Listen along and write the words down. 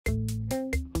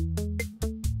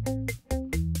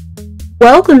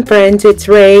Welcome friends, it's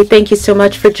Ray. Thank you so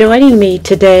much for joining me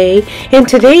today. In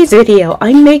today's video,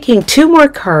 I'm making 2 more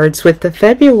cards with the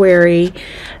February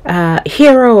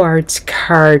Hero Arts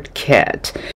card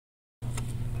kit.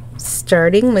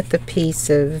 Starting with the piece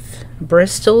of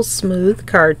Bristol smooth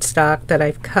cardstock that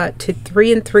I've cut to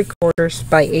 3 3/4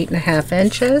 by 8.5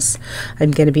 inches.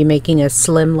 I'm going to be making a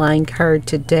slimline card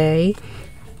today.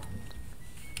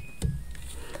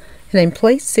 And I'm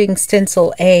placing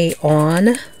stencil A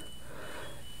on,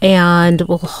 and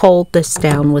we'll hold this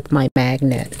down with my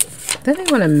magnet. Then I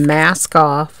want to mask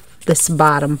off this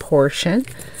bottom portion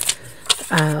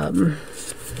of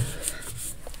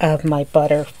my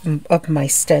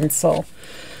stencil.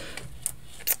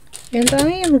 And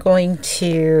I am going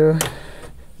to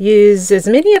use as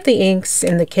many of the inks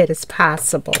in the kit as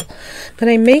possible. But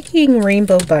I'm making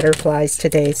rainbow butterflies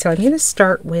today, so I'm going to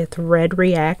start with red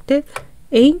Reactive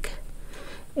ink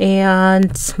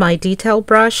and my detail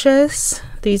brushes.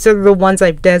 These are the ones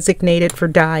I've designated for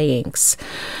dye inks,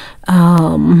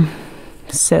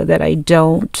 so that I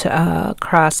don't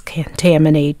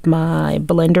cross-contaminate my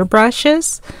blender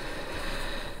brushes.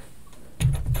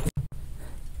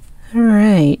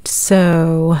 Alright,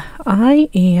 so I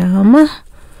am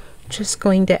just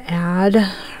going to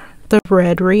add the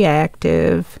red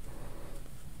Reactive.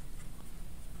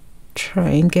 Try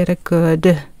and get a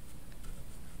good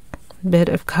bit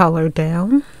of color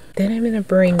down. Then I'm going to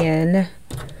bring in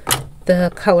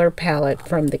the color palette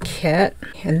from the kit,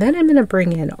 and then I'm going to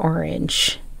bring in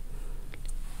orange.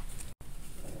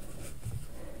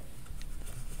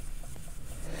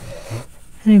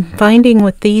 And I'm finding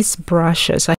with these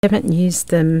brushes, I haven't used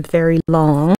them very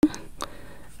long,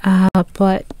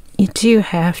 but you do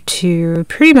have to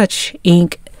pretty much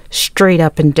ink straight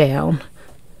up and down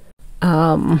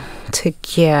to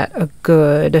get a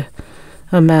good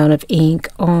amount of ink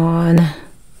on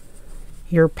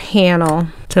your panel.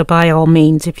 So by all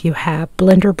means, if you have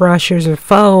blender brushes or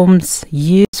foams,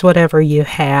 use whatever you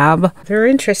have. They're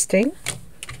interesting.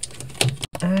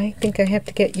 I think I have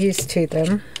to get used to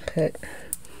them, but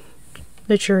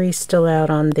the jury's still out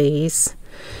on these.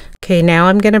 Okay, now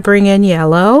I'm going to bring in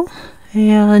yellow,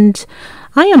 and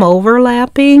I am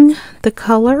overlapping the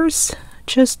colors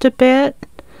just a bit.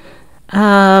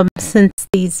 Since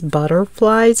these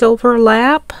butterflies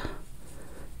overlap,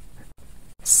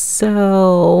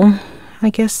 so I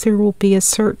guess there will be a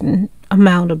certain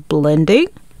amount of blending,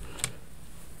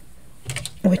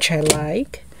 which I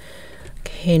like.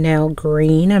 Okay, now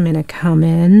green. I'm going to come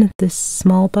in. This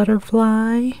small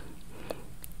butterfly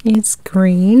is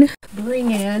green.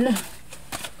 Bring in a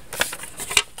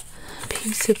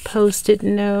piece of Post-it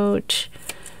note.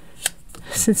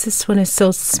 Since this one is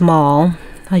so small,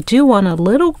 I do want a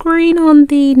little green on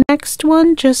the next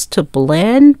one just to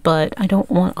blend, but I don't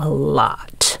want a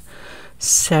lot.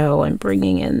 So I'm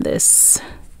bringing in this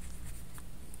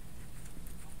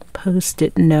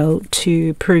Post-it note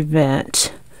to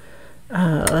prevent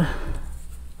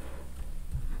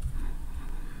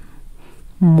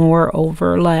more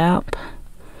overlap.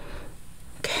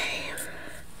 Okay.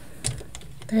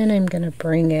 Then I'm going to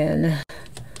bring in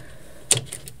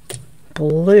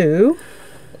blue.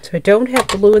 So I don't have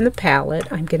blue in the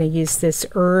palette. I'm going to use this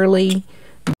Early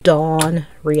Dawn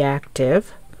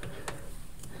Reactive.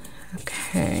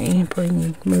 Okay,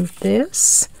 move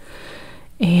this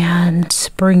and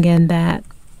bring in that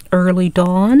Early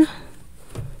Dawn.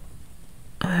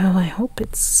 Oh, I hope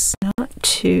it's not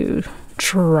too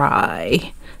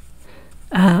dry.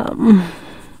 I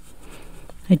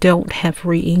don't have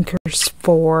re-inkers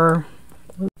for,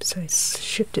 oops, I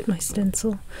shifted my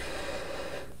stencil.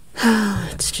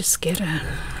 Let's just put a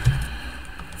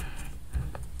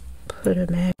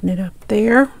magnet up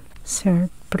there. So we're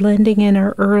blending in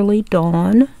our Early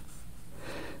Dawn.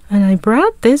 And I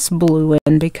brought this blue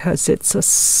in because it's a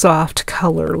soft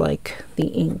color like the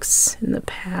inks in the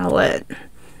palette.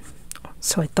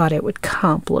 So I thought it would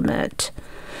complement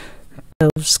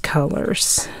those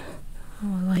colors.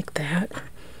 Oh, I like that.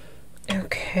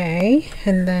 Okay,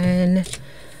 and then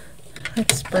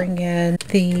let's bring in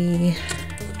the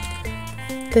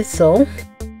thistle.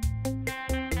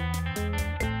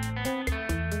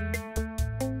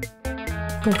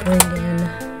 We'll bring in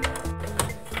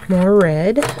more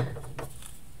red.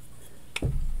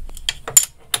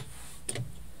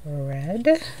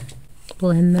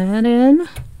 Blend that in.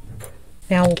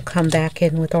 Now we'll come back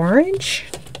in with orange.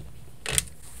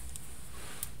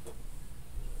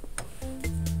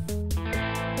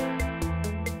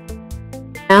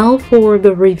 Now for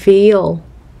the reveal.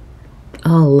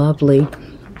 Oh, lovely.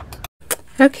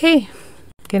 Okay,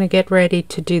 Gonna get ready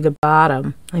to do the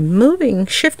bottom. I'm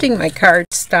shifting my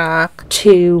cardstock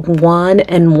to 1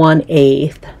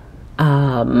 1/8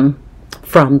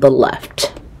 from the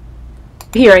left.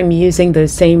 Here I'm using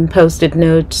those same post-it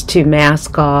notes to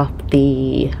mask off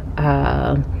the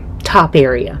top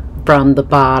area from the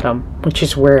bottom, which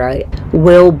is where I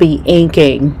will be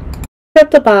inking.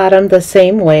 At the bottom the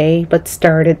same way, but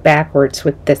started backwards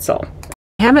with thistle.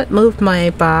 I haven't moved my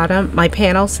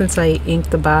panel since I inked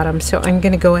the bottom, so I'm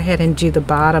going to go ahead and do the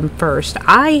bottom first.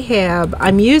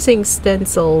 I'm using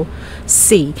stencil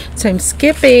C, so I'm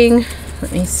skipping,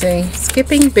 let me see,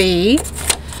 skipping B,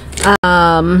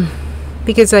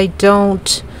 because I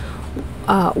don't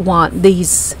want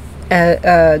these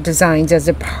designs as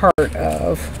a part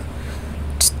of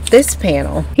this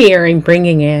panel. Here I'm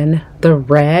bringing in the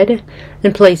red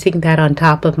and placing that on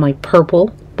top of my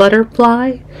purple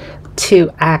butterfly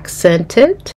to accent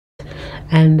it,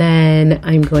 and then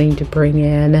I'm going to bring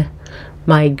in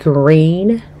my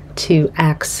green to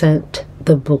accent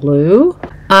the blue.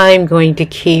 I'm going to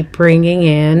keep bringing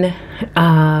in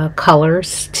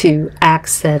colors to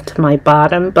accent my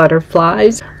bottom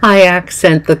butterflies. I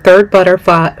accent the third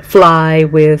butterfly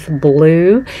with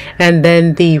blue and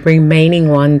then the remaining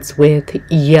ones with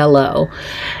yellow.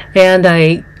 And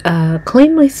I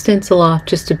clean my stencil off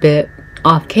just a bit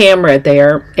off camera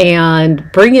there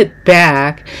and bring it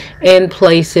back and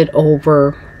place it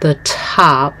over the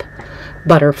top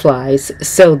butterflies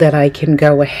so that I can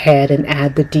go ahead and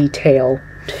add the detail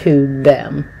to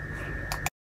them.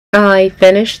 I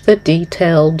finished the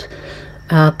detailed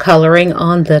coloring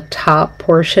on the top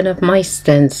portion of my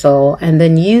stencil and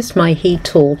then used my heat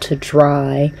tool to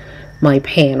dry my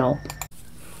panel.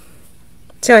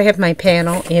 So I have my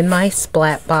panel in my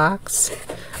splat box.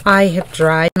 I have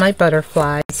dried my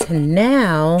butterflies and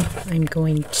now I'm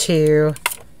going to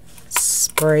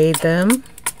spray them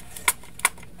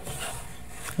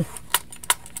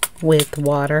with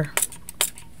water.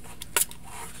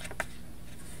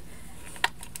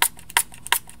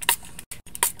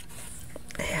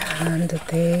 And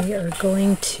they are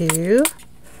going to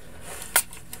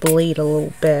bleed a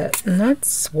little bit, and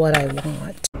that's what I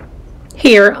want.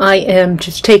 Here I am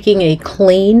just taking a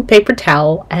clean paper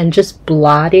towel and just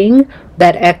blotting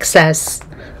that excess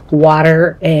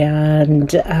water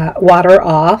and water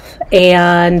off,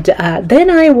 and then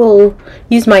I will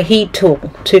use my heat tool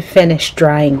to finish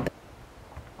drying.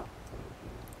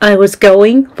 I was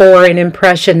going for an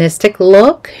impressionistic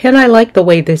look and I like the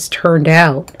way this turned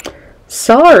out.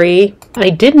 Sorry, I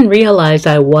didn't realize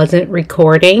I wasn't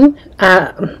recording,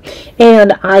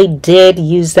 and I did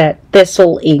use that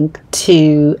thistle ink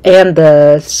and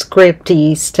the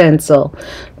scripty stencil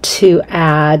to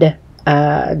add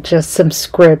just some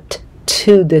script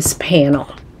to this panel.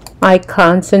 I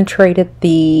concentrated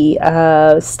the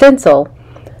stencil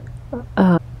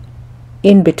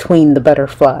in between the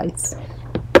butterflies.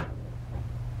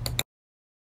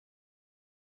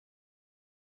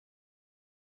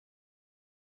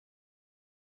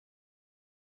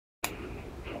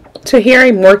 So here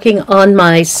I'm working on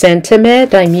my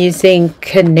sentiment. I'm using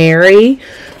Canary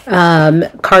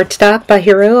cardstock by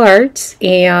Hero Arts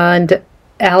and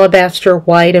alabaster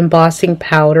white embossing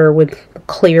powder with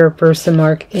clear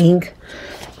Versamark ink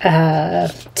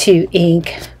to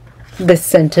ink the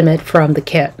sentiment from the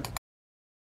kit.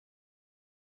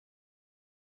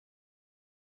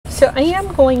 So I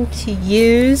am going to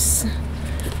use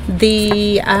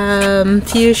the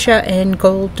fuchsia and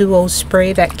gold duo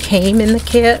spray that came in the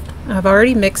kit. I've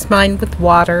already mixed mine with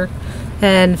water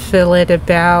and fill it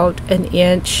about an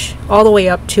inch, all the way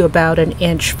up to about an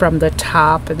inch from the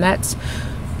top, and that's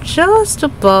just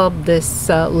above this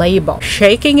label.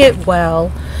 Shaking it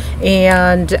well,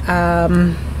 and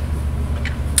I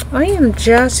am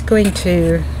just going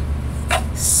to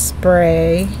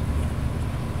spray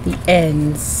the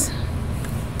ends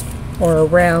or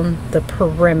around the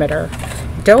perimeter.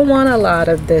 Don't want a lot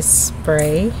of this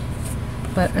spray,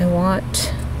 but I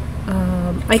want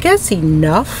I guess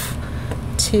enough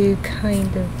to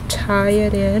kind of tie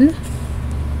it in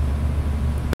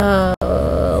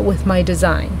with my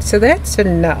design. So that's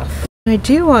enough. I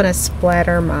do want to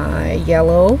splatter my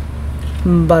yellow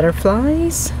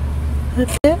butterflies a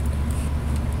bit,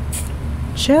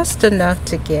 just enough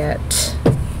to get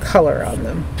color on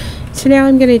them. So now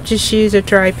I'm going to just use a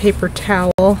dry paper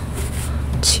towel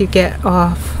to get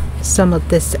off some of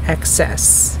this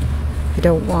excess. I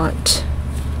don't want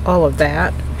all of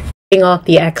that. Getting off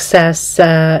the excess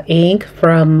ink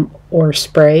or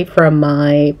spray from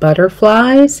my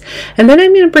butterflies, and then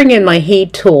I'm going to bring in my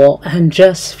heat tool and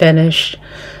just finish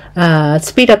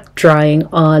speed up drying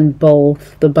on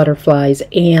both the butterflies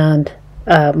and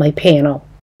my panel.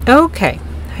 Okay,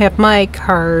 I have my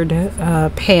card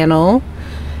panel.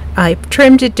 I've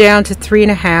trimmed it down to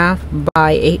 3.5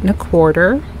 by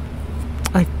 8.25.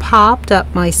 I've popped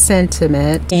up my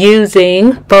sentiment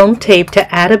using foam tape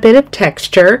to add a bit of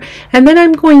texture, and then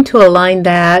I'm going to align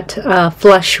that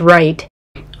flush right.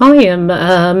 I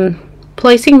am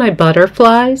placing my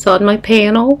butterflies on my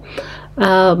panel,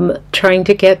 trying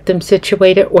to get them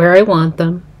situated where I want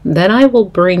them. Then I will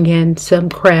bring in some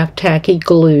craft tacky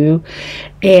glue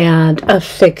and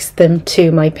affix them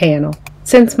to my panel.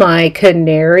 Since my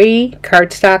canary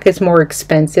cardstock is more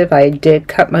expensive, I did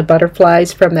cut my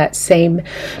butterflies from that same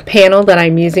panel that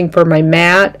I'm using for my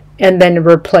mat and then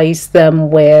replace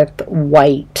them with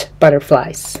white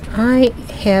butterflies. I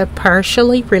have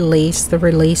partially released the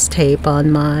release tape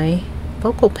on my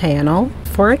focal panel.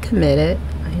 Before I commit it,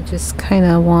 I just kind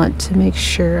of want to make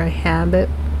sure I have it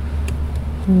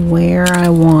where I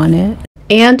want it.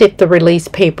 And if the release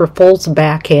paper folds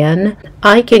back in,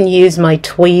 I can use my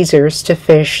tweezers to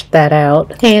fish that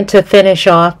out. And to finish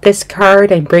off this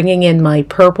card, I'm bringing in my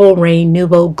Purple Rain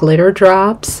Nouveau glitter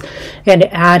drops and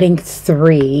adding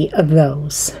 3 of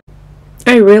those.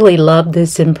 I really love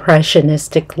this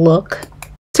impressionistic look.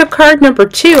 So card number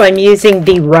 2, I'm using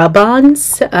the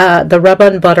rub-ons, the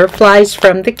rub-on butterflies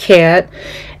from the kit,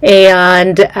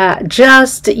 and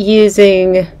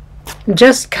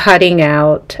just cutting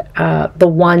out the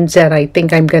ones that I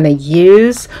think I'm going to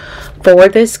use for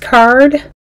this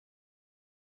card.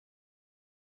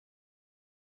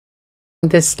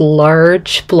 This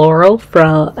large floral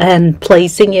and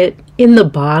placing it in the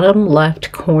bottom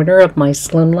left corner of my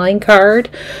slimline card.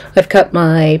 I've cut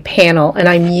my panel and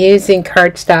I'm using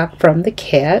cardstock from the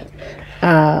kit.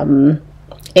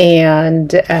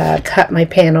 And cut my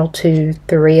panel to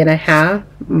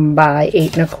 3.5 by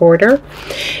 8.25,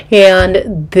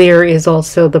 and there is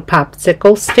also the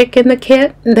popsicle stick in the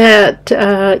kit that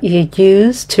you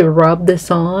use to rub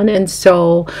this on, and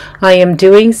so I am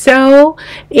doing so,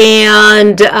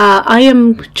 and I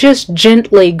am just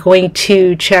gently going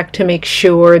to check to make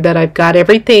sure that I've got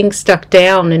everything stuck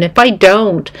down, and if I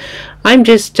don't, I'm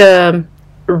just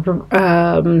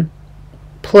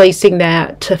placing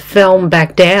that to film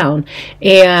back down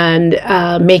and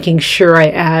making sure I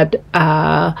add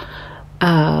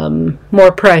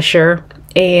more pressure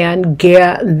and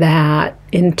get that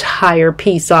entire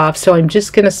piece off. So I'm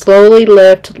just going to slowly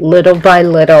lift little by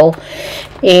little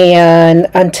and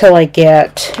until I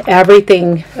get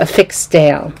everything affixed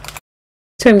down.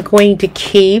 So I'm going to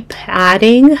keep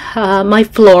adding my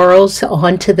florals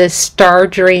onto this Star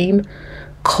Dream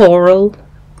coral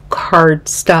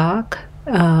cardstock.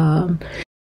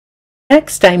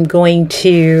 Next I'm going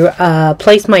to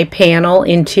place my panel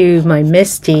into my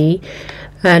Misty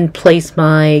and place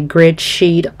my grid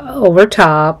sheet over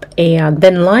top and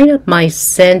then line up my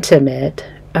sentiment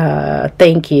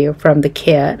thank you from the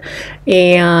kit,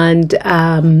 and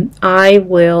I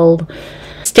will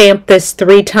stamp this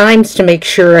 3 times to make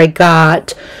sure I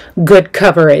got good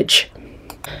coverage.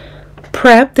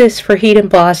 Prep this for heat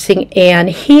embossing and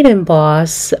heat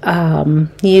emboss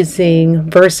using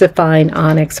VersaFine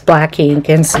Onyx black ink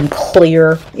and some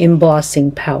clear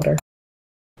embossing powder.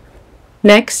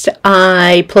 Next,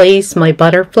 I place my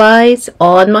butterflies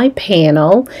on my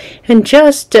panel and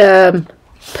just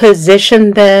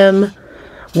position them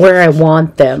where I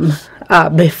want them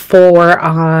before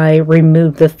I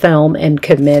remove the film and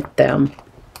commit them.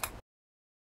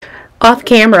 Off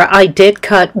camera, I did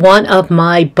cut one of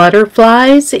my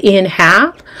butterflies in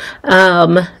half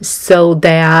so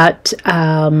that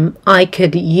I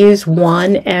could use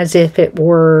one as if it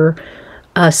were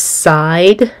a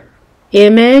side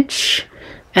image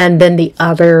and then the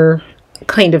other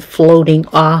kind of floating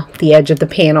off the edge of the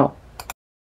panel.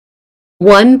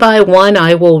 One by one,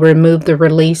 I will remove the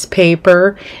release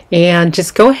paper and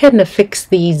just go ahead and affix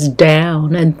these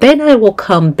down, and then I will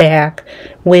come back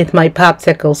with my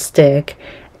popsicle stick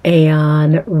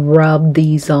and rub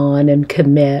these on and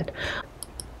commit.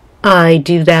 I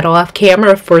do that off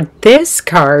camera for this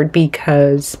card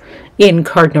because in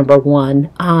card number 1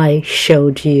 I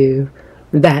showed you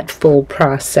that full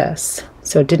process.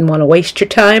 So didn't want to waste your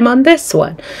time on this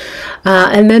one.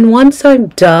 And then once I'm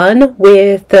done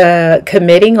with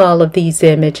committing all of these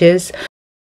images,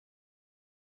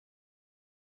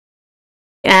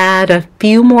 add a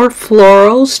few more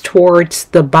florals towards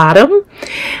the bottom,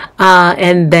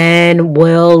 and then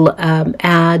we'll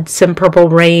add some Purple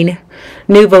Rain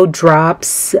Nouveau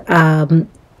drops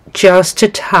just to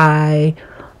tie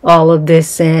all of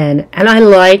this in, and I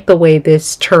like the way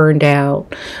this turned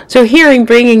out. So here I'm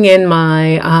bringing in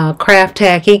my craft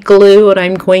tacky glue, and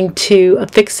I'm going to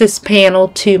affix this panel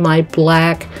to my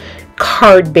black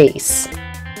card base.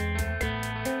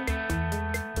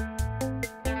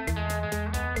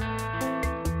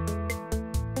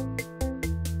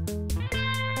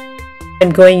 I'm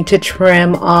going to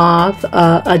trim off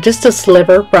just a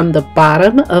sliver from the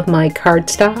bottom of my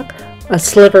cardstock, a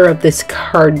sliver of this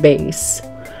card base.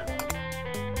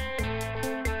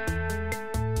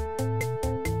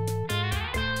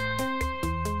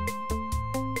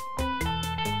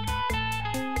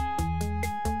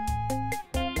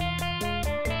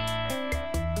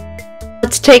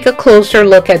 Let's take a closer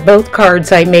look at both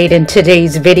cards I made in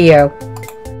today's video.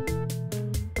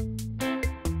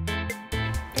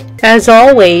 As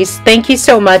always, thank you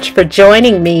so much for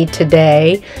joining me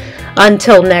today.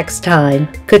 Until next time,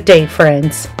 good day,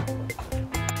 friends.